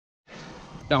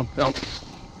Down.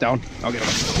 I'll get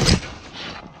him.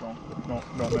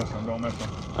 Don't miss him. Don't miss him.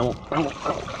 I won't.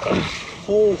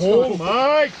 Oh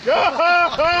my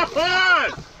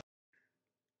God!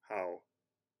 How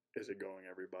is it going,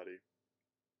 everybody?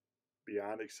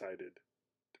 Beyond excited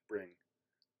to bring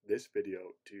this video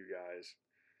to you guys.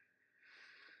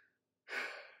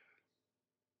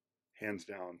 Hands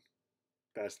down,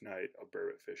 best night of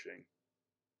burbot fishing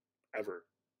ever.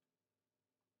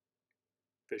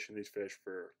 Fishing these fish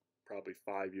for probably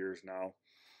 5 years now.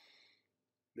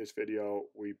 This video,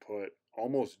 we put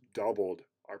almost doubled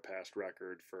our past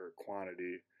record for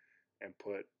quantity and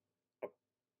put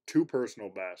two personal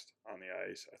best on the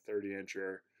ice, a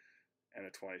 30-incher and a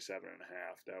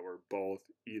 27.5 that were both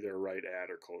either right at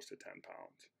or close to 10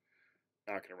 pounds.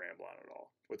 Not going to ramble on it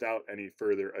all. Without any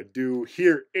further ado,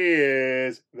 here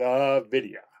is the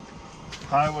video.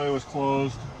 Highway was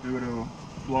closed due to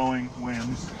blowing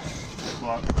winds,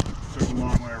 but took a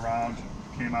long way around.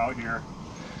 Came out here.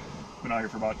 Been out here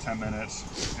for about 10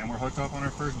 minutes, and we're hooked up on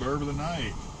our first burb of the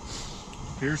night.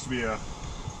 Appears to be a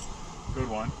good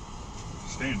one.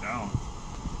 Staying down.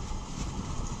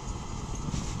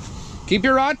 Keep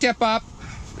your rod tip up.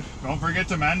 Don't forget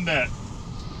to mend it.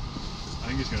 I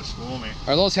think he's gonna school me.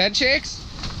 Are those head shakes?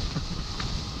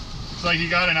 Looks like you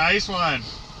got a nice one.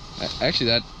 Actually,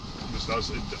 that This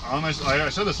does. Honest, I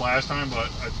said this last time,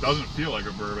 but it doesn't feel like a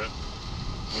burbot.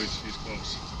 Oh, he's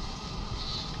close.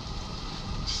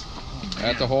 Oh,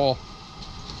 that's a hole.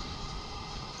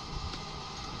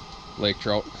 Lake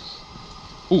trout.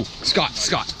 Ooh, Scott.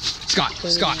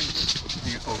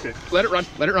 Okay. Let it run.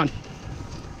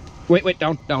 Wait,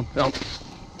 down. I'll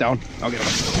get him.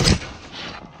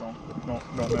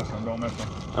 Don't miss him.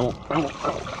 I won't.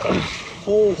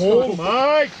 Oh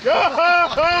my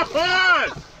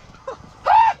God!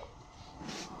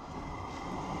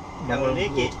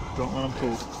 Don't let him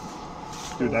poop.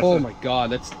 Dude, that's my God,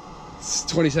 that's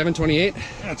 27, 28.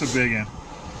 That's a big one.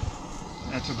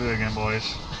 That's a big one,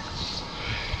 boys.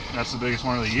 That's the biggest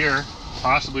one of the year.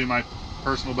 Possibly my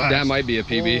personal best. That might be a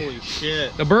PB. Holy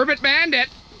shit. The Burbot Bandit.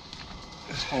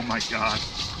 Oh my God.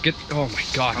 Oh my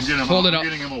God. I'm getting Hold it up. I'm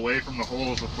getting him away from the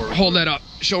holes before. Hold that up.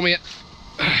 Show me it.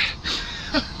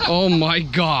 Oh my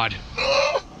God.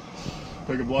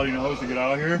 Take a bloody nose to get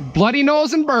out of here. Bloody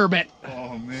nose and Burbot.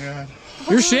 Oh man.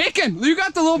 You're shaking. You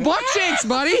got the little buck shakes,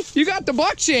 buddy. You got the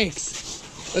buck shakes.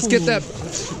 Let's get that.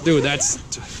 Dude, that's.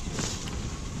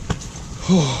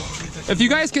 If you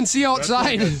guys can see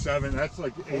outside. That's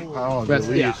like 8 pounds That's,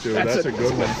 at least, yeah, dude. That's a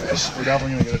good one. We're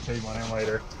definitely gonna get a take one in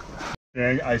later.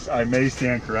 Yeah, I may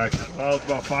stand corrected. Well, it's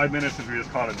about 5 minutes since we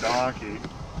just caught a donkey.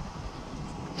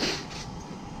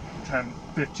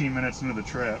 15 minutes into the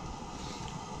trip.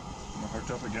 I'm hooked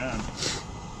up again.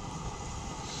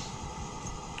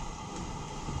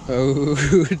 Oh,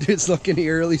 it's looking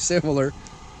eerily similar.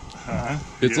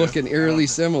 It's looking eerily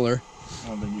similar. I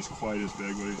don't think he's quite as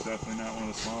big, but he's definitely not one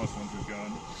of the smallest ones we've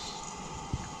gotten.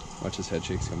 Watch his head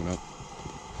shakes coming up.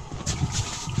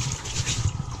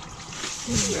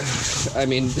 I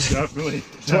mean, definitely.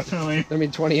 I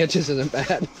mean, 20 inches isn't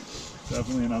bad.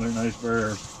 Definitely another nice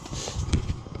burr.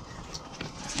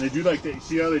 They do like the,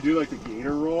 see how they do like the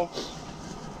gator roll?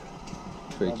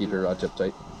 Try to keep your rod tip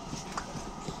tight.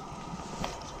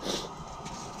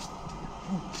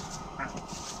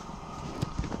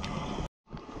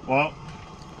 Well,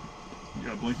 you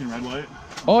got a blinking red light?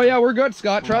 Oh yeah, we're good,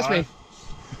 Scott. Trust me.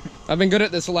 I've been good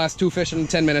at this the last 2 fish in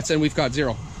 10 minutes, and we've got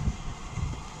 0.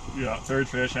 Yeah, third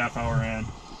fish, half hour in.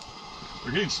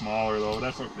 We're getting smaller though, but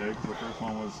that's okay, because the first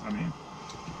one was, I mean,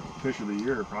 fish of the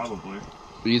year probably.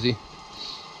 Easy.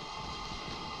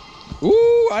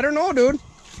 Ooh, I don't know, dude.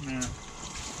 Yeah.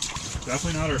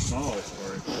 Definitely not our smallest,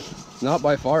 Corey. Not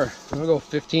by far. I'm gonna go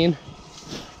 15,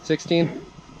 16.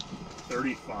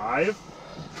 35?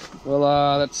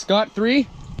 Well, that's Scott 3,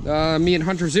 me and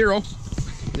Hunter 0. You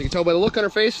can tell by the look on her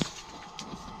face,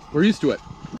 we're used to it.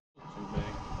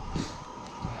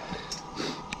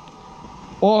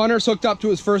 Oh, Hunter's hooked up to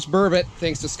his first burbot,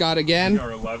 thanks to Scott again.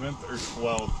 Our 11th or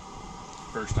 12th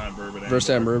first time burbot. First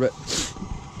time burbot.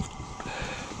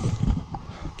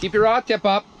 Keep your rod tip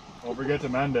up. Don't forget to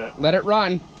mend it. Let it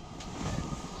run.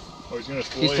 Oh, he's gonna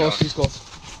spoil He's close, he's close.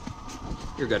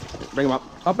 You're good. Bring him up.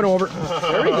 Up and over.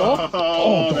 There we go.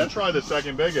 Oh, that's probably the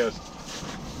second biggest.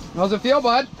 How's it feel,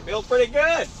 bud? Feels pretty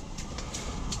good.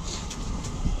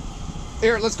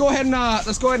 Here, let's go ahead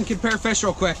and compare fish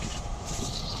real quick.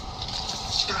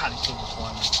 God, he came with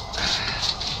one.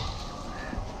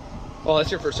 Oh,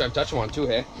 that's your first time touching one too,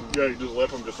 hey? Yeah, you just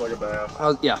lip them just like a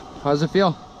bass. Yeah. How's it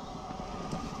feel?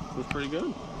 Feels pretty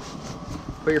good.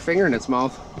 Put your finger in its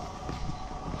mouth.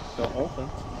 Don't open.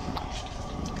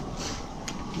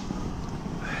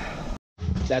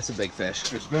 That's a big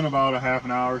fish. It's been about a half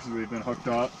an hour since we've been hooked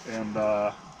up, and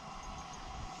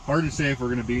hard to say if we're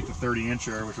going to beat the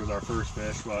 30-incher, which was our first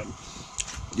fish, but...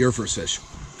 Your first fish.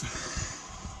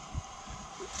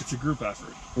 It's a group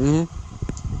effort. Mm-hmm.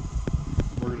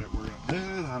 We're gonna,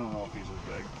 I don't know if he's as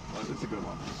big, but it's a good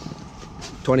one.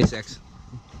 26.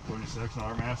 26 on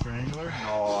our master angler?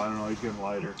 No, I don't know, he's getting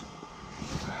lighter.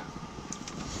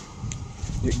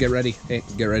 Get ready. Hey,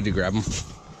 get ready to grab him.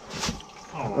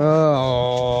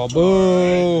 Oh,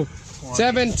 boo. Right.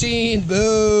 17,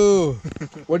 boo.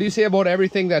 What do you say about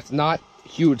everything that's not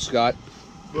huge, Scott?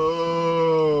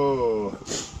 Boo.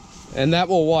 And that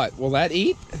will what? Will that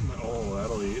eat? Oh,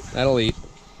 that'll eat. That'll eat.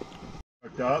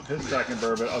 Hooked up his second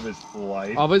burbot of his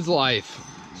life. Of his life.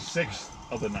 6th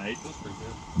of the night. That's pretty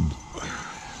good.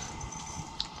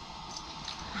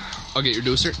 I'll get your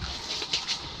deucer.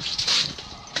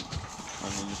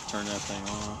 I'm gonna just turn that thing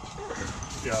on.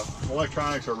 Yeah,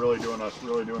 electronics are really doing us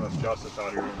justice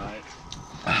out here tonight.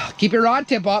 Keep your rod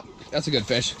tip up. That's a good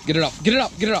fish. Get it up. Get it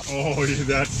up. Get it up. Oh, yeah,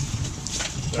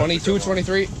 that's 22,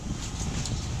 23.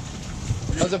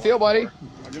 How's it feel, buddy?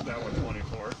 I'll give that one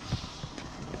 24.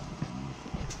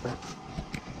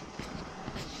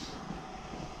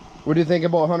 What do you think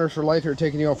about Hunters for Life here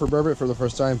taking you out for burbot for the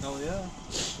first time? Hell yeah.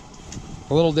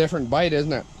 A little different bite,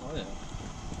 isn't it? Oh yeah.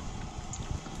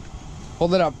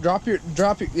 Hold it up. Drop your,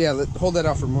 yeah, hold that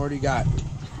up for more. What do you got?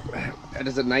 That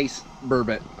is a nice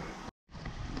burbot.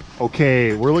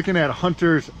 Okay, we're looking at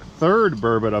Hunter's third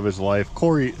burbot of his life.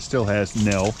 Corey still has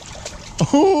nil.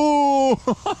 Oh!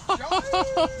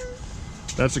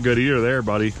 That's a good eater there,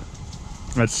 buddy.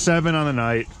 That's 7 on the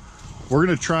night. We're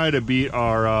gonna try to beat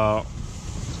our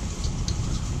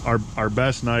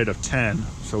best night of 10.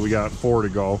 So we got 4 to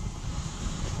go.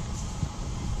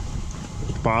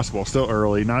 It's possible. Still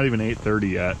early. Not even 8:30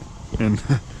 yet. And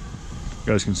you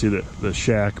guys can see the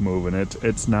shack moving.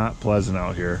 It's not pleasant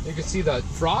out here. You can see the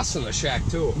frost in the shack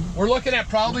too. We're looking at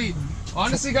probably,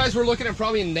 honestly guys, we're looking at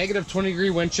probably a negative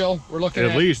 20-degree wind chill. We're looking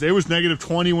at least it was negative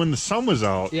 20 when the sun was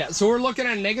out. Yeah, so we're looking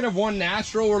at -1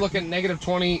 natural. We're looking at negative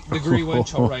 20-degree wind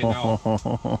chill right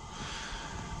now.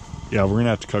 Yeah, we're gonna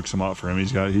have to cook some up for him.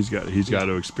 He's got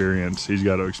to experience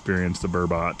the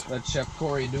burbot. Let Chef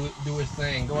Corey do his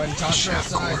thing. Go ahead and toss it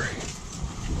outside.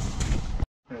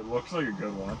 It looks like a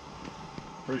good one.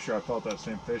 Pretty sure I felt that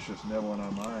same fish just nibbling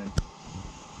on mine.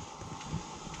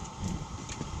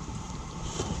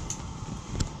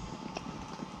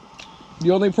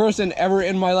 The only person ever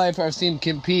in my life I've seen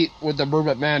compete with the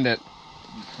burbot bandit.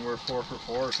 We're 4 for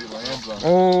 4 if he lands on.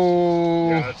 Oh.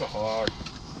 Yeah, that's a hog.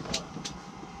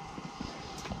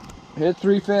 His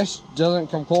 3 fish doesn't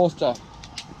come close to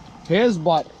his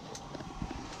butt.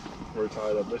 We're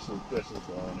tied up. This is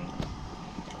lining.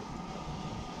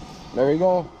 There you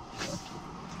go.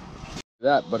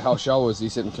 That, but how shallow is he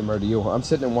sitting compared to you? I'm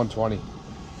sitting at 120.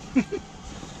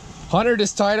 Hunter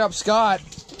just tied up Scott.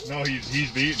 No,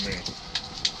 he's beating me.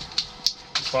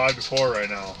 5 to 4 right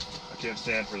now. I can't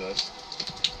stand for this.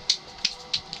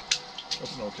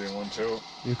 That's an okay one too.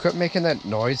 You quit making that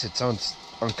noise. It sounds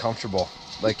uncomfortable.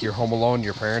 Like you're home alone.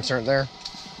 Your parents aren't there.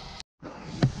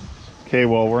 Okay,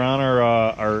 well we're on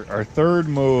our third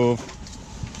move.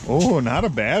 Oh, not a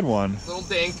bad one. Little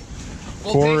dink.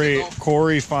 We'll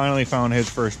Corey finally found his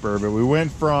first burbot. We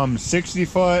went from 60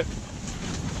 foot,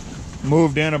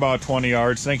 moved in about 20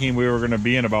 yards, thinking we were going to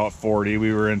be in about 40.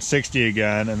 We were in 60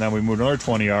 again, and then we moved another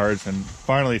 20 yards and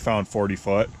finally found 40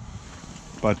 foot.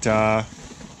 But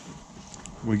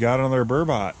we got another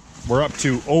burbot. We're up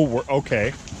to,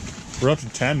 okay. We're up to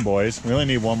 10, boys. We only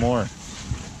need one more.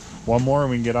 One more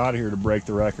and we can get out of here to break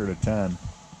the record at 10.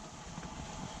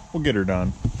 We'll get her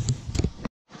done.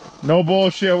 No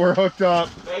bullshit, we're hooked up.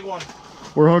 Big one.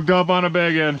 We're hooked up on a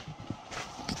big one.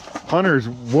 Hunter's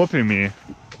whooping me.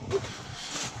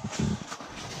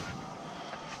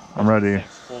 I'm ready.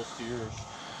 Close to yours.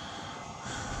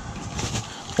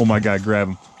 Oh my God, grab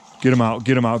him. Get him out,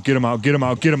 get him out, get him out, get him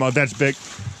out, get him out. That's big.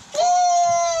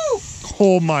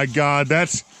 Oh my God,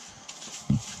 that's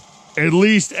at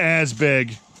least as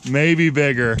big, maybe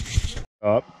bigger.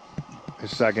 Up,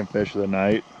 his second fish of the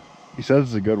night. He says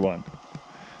it's a good one.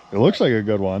 It looks like a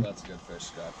good one. That's a good fish,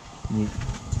 Scott.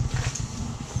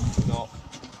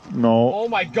 No. Oh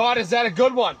my God, is that a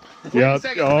good one? Yeah.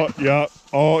 Oh yeah.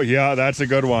 Oh yeah, that's a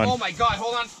good one. Oh my God,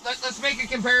 hold on. Let's make a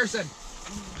comparison.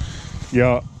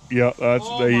 Yeah. Yeah. That's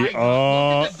oh my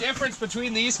God. Look at the difference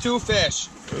between these two fish.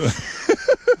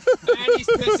 And he's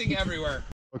pissing everywhere.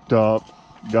 Hooked up.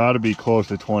 Got to be close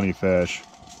to 20 fish.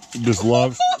 Just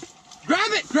loves.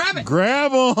 Grab it! Grab it!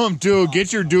 Grab them, dude.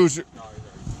 Get your deuce.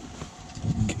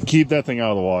 Keep that thing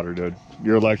out of the water, dude.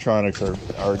 Your electronics are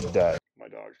dead. My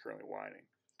dog's currently whining.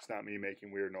 It's not me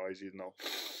making weird noise, even though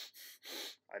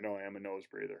I know I am a nose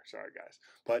breather. Sorry, guys.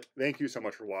 But thank you so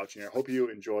much for watching. I hope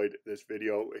you enjoyed this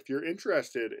video. If you're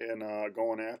interested in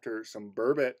going after some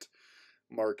Burbot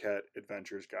Marquette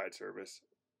Adventures Guide Service,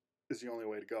 this is the only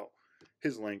way to go.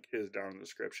 His link is down in the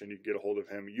description. You can get a hold of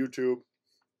him YouTube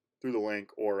through the link,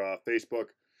 or Facebook,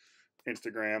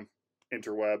 Instagram,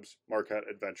 interwebs, Marquette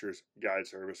Adventures Guide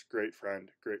Service. Great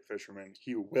friend, great fisherman.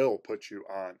 He will put you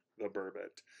on the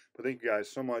Burbot. But thank you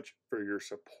guys so much for your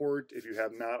support. If you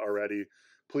have not already,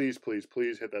 please, please,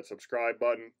 please hit that subscribe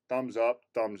button. Thumbs up,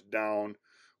 thumbs down,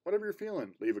 whatever you're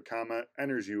feeling. Leave a comment.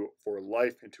 Enters you for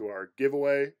life into our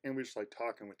giveaway. And we just like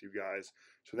talking with you guys.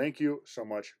 So thank you so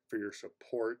much for your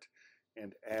support.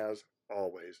 And as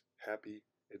always, happy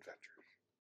adventures.